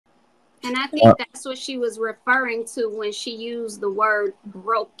And I think that's what she was referring to when she used the word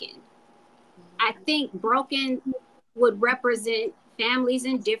broken. I think broken would represent families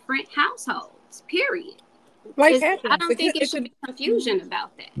in different households, period. Like I don't think it should be confusion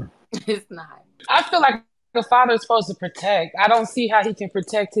about that. It's not. I feel like the father is supposed to protect. I don't see how he can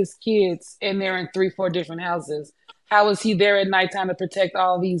protect his kids and they're in 3-4 different houses. How is he there at nighttime to protect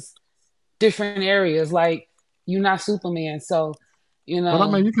all these different areas? Like, you're not Superman, so you know. But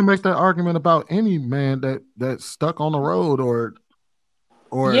I mean, you can make that argument about any man that's stuck on the road or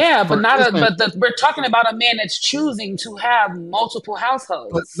yeah, but we're talking about a man that's choosing to have multiple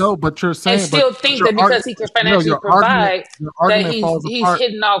households. But you're saying, and still think that because he can financially provide, that he's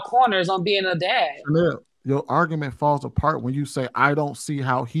hitting all corners on being a dad. Your argument falls apart when you say, I don't see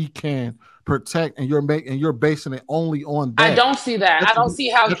how he can protect, and you're basing it only on that. I don't see that. I don't see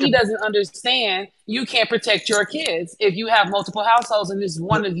how he doesn't understand you can't protect your kids if you have multiple households and there's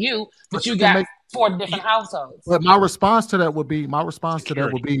one of you, but you got 4 different households. But my response to that would be,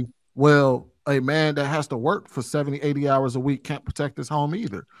 well, a man that has to work for 70, 80 hours a week can't protect his home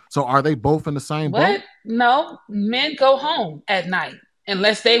either. So are they both in the same boat? No, men go home at night.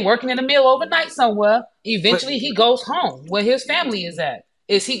 Unless they working in the mill overnight somewhere, eventually he goes home where his family is at.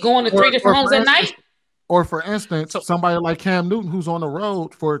 Is he going to 3 different homes at night? Or for instance, somebody like Cam Newton who's on the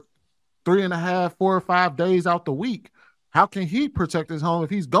road for 3.5, 4 or 5 days out the week. How can he protect his home if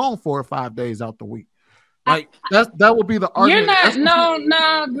he's gone 4 or 5 days out the week? Like that would be the argument. You're not.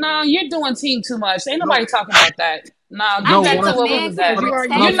 No. You're doing team too much. Ain't nobody talking about that. No, back to what was that? You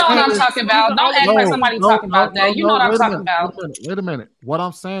know what I'm talking about. Don't act like somebody talking about that. You know what I'm talking about. Wait a minute. What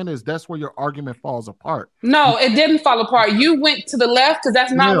I'm saying is that's where your argument falls apart. No, it didn't fall apart. You went to the left because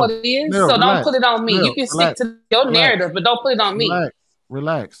that's not what it is. So don't put it on me. You can stick to your narrative, but don't put it on me.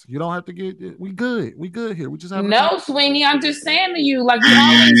 Relax. You don't have to get. We good here. We just have. No, Sweeney. I'm just saying to you, like you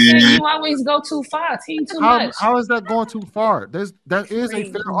always say, you always go too far. Team too much. How is that going too far? That is a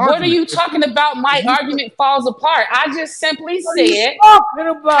fair argument. What are you talking about? My argument falls apart. I just simply said,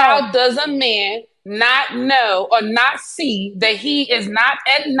 how does a man not know or not see that he is not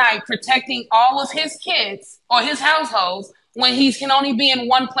at night protecting all of his kids or his households when he can only be in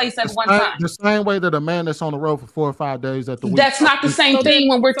one place at one time? The same way that a man that's on the road for 4 or 5 days at the week. That's not the same thing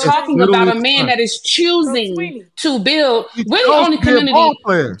when we're talking about a man that is choosing to build. We're the only community.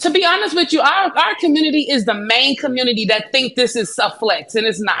 To be honest with you, our community is the main community that think this is a flex, and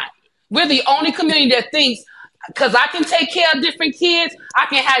it's not. We're the only community that thinks, because I can take care of different kids, I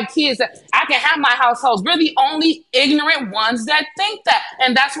can have kids that I can have my households. We're the only ignorant ones that think that.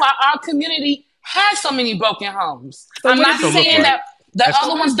 And that's why our community has so many broken homes. I'm not saying that the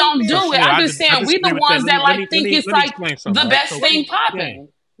other ones don't do it. I'm just saying we're the ones that think it's like the best thing popping.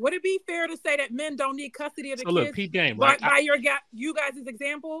 Would it be fair to say that men don't need custody of the kids? Look, Pete Game, by you guys'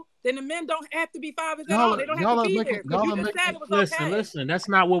 example, then the men don't have to be fathers at all. They don't have to be there. Listen. That's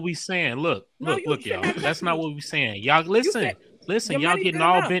not what we saying. Look, y'all. That's not what we saying. Y'all listen. Y'all getting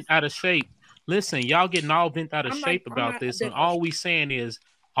all bent out of shape. Listen, y'all getting all bent out of shape about this, and all we saying is,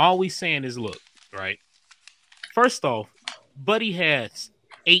 look, right? First off, Buddy has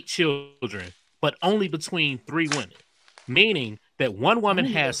 8 children, but only between 3 women, meaning that one woman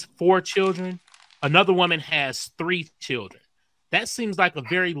has 4 children, another woman has 3 children. That seems like a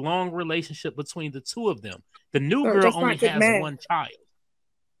very long relationship between the two of them. The new girl only has 1 child,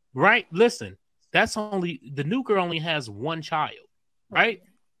 right? Listen, the new girl only has 1 child, right?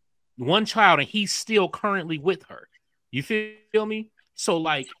 1 child, and he's still currently with her. You feel me? So,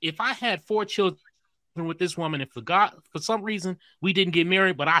 like, if I had 4 children with this woman and for some reason we didn't get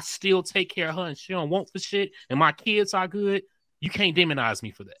married, but I still take care of her and she don't want for shit, and my kids are good, you can't demonize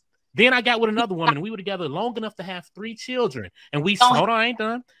me for that. Then I got with another woman, and we were together long enough to have 3 children, and hold on, I ain't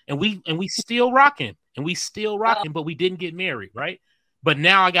done, and we still rocking, but we didn't get married, right? But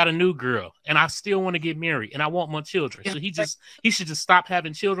now I got a new girl, and I still want to get married, and I want more children. So he should just stop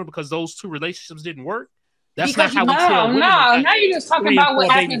having children because those 2 relationships didn't work. That's not how we tell women. No, now you're just talking about what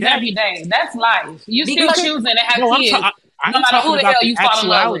happens every day. That's life. You still choosing to have kids, no matter who the hell you fall in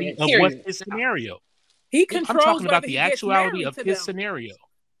love with. Of what his scenario. I'm talking about the actuality of his scenario.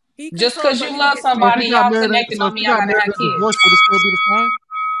 Just because you love somebody, y'all connected on me, y'all gotta have kids. He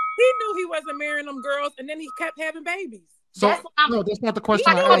knew he wasn't marrying them girls, and then he kept having babies. So that's not the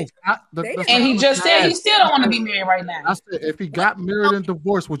question I asked. And he just said he still don't want to be married right now. I said if he got married and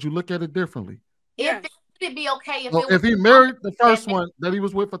divorced, would you look at it differently? If it'd be okay if he married the first one that he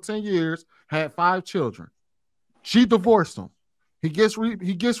was with for 10 years, had 5 children, she divorced him. He gets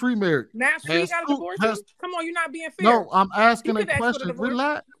remarried. Now she got a divorce. Come on, you're not being fair. No, I'm asking a question.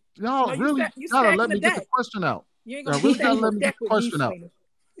 Relax. Y'all really gotta let me get the question out. You ain't gonna really gotta let me get the question out.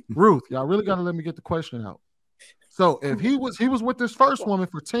 Ruth, y'all really got to let me get the question out. So if he was with this first woman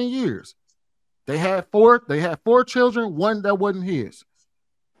for 10 years, they had four children, one that wasn't his.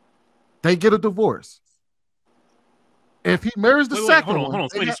 They get a divorce. If he marries the second one, hold on,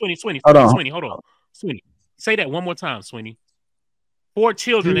 Sweeney, hold on. Sweeney, say that one more time, Sweeney. 4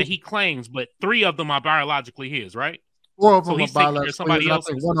 children that he claims, but 3 of them are biologically his, right? 4 of them are biologically his. I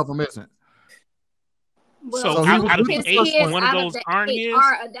think one of them isn't. Well, so out of the 8, one of those aren't his.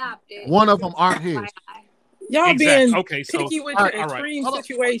 Are adopted. One of them aren't his. Y'all being picky with your extreme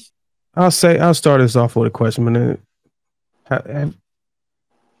situation. I'll start this off with a question, man.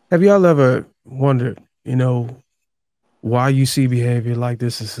 Have y'all ever wondered, why you see behavior like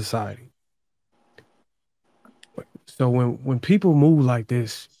this in society? So when people move like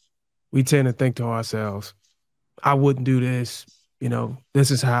this, we tend to think to ourselves, I wouldn't do this.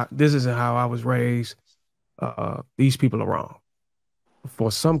 This isn't how I was raised. These people are wrong.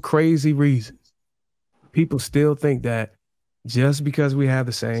 For some crazy reason, people still think that just because we have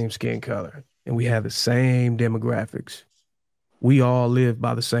the same skin color and we have the same demographics, we all live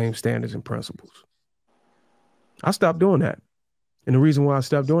by the same standards and principles. I stopped doing that. And the reason why I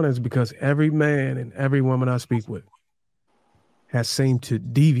stopped doing that is because every man and every woman I speak with has seemed to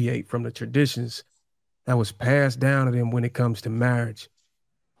deviate from the traditions that was passed down to them when it comes to marriage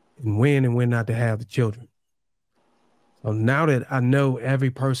and when not to have the children. So now that I know every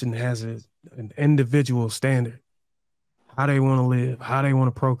person has an individual standard, how they want to live, how they want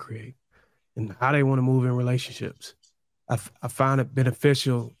to procreate, and how they want to move in relationships, I find it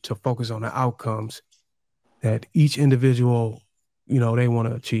beneficial to focus on the outcomes that each individual, they want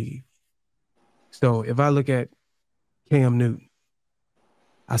to achieve. So if I look at Cam Newton,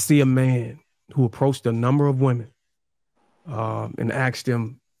 I see a man who approached a number of women and asked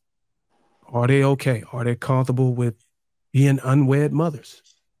them, are they okay? Are they comfortable with being unwed mothers?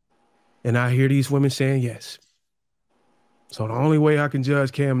 And I hear these women saying yes. So the only way I can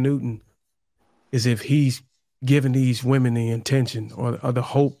judge Cam Newton is if he's giving these women the intention or the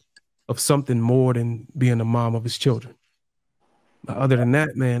hope of something more than being the mom of his children. But other than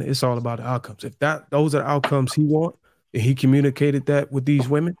that, man, it's all about the outcomes. If those are the outcomes he wants, and he communicated that with these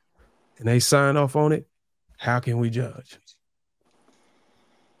women, and they signed off on it, how can we judge?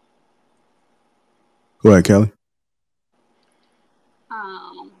 Go ahead, Kelly.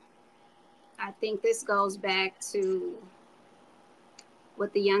 I think this goes back to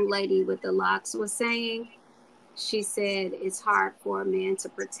what the young lady with the locks was saying. She said it's hard for a man to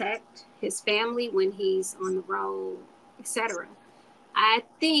protect his family when he's on the road, etc. I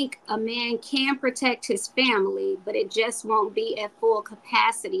think a man can protect his family, but it just won't be at full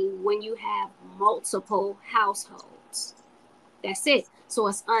capacity when you have multiple households. That's it. So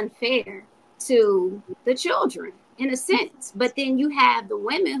it's unfair to the children in a sense. But then you have the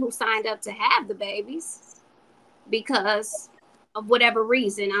women who signed up to have the babies because of whatever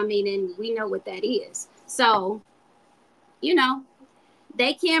reason. I mean, and we know what that is. So,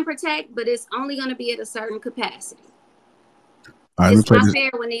 they can protect, but it's only going to be at a certain capacity. It's not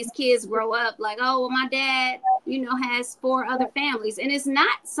fair when these kids grow up like, oh, well, my dad, has 4 other families. And it's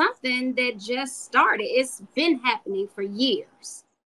not something that just started. It's been happening for years.